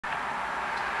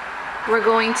We're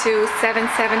going to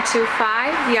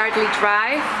 7725 Yardley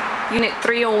Drive, Unit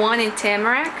 301 in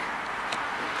Tamarac.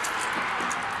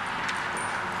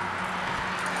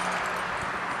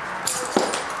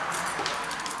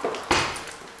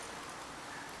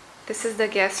 This is the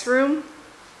guest room.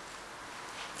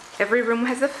 Every room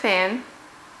has a fan.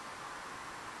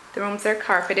 The rooms are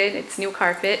carpeted. It's new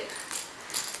carpet.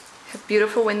 Have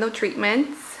beautiful window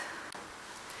treatments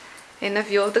and a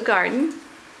view of the garden.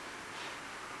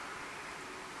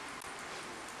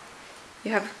 You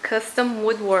have custom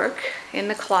woodwork in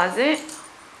the closet.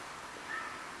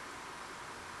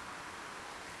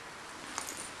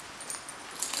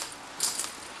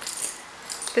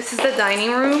 This is the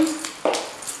dining room.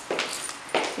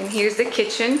 And here's the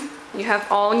kitchen. You have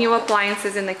all new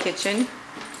appliances in the kitchen.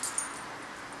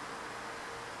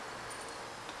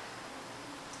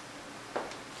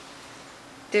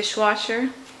 Dishwasher.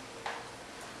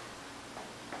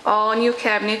 All new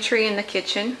cabinetry in the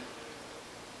kitchen.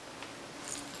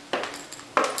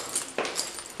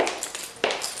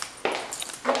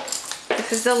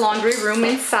 This is the laundry room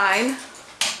inside.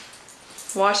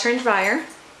 Washer and dryer.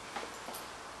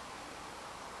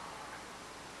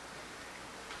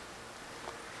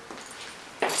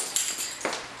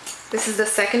 This is the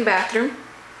second bathroom.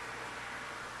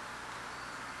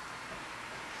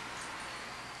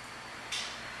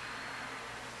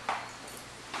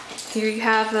 Here you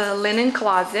have a linen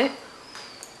closet.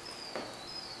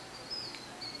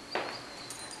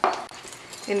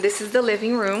 And this is the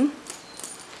living room.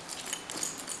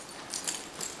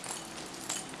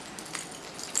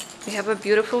 We have a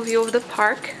beautiful view of the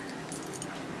park.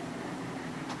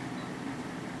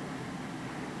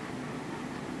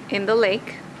 And the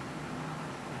lake.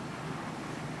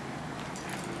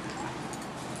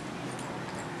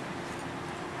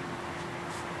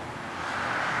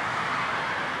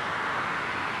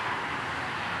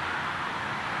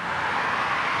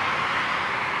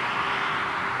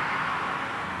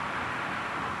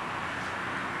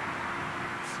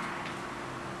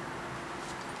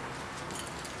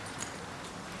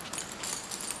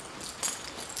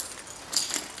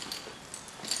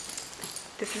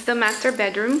 This is the master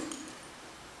bedroom.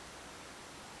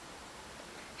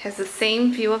 Has the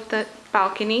same view of the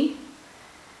balcony.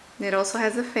 And it also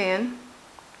has a fan.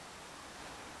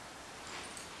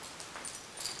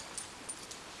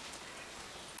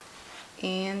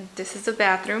 And this is the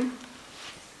bathroom.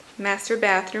 Master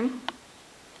bathroom.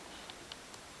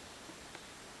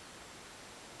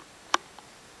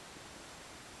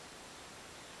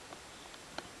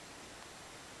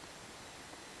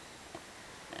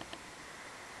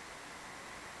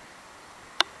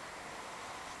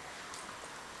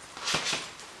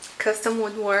 Custom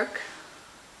woodwork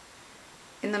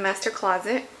in the master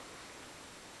closet.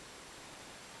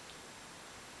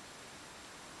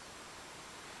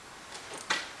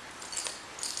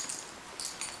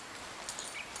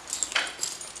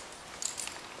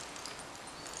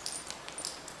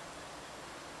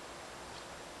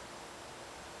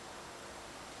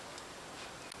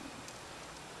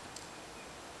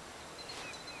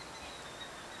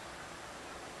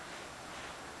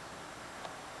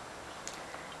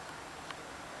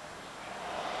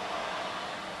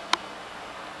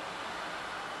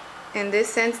 And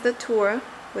this ends the tour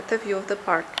with a view of the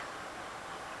park.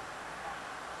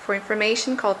 For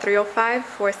information, call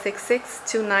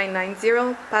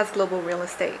 305-466-2990, Paz Global Real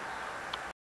Estate.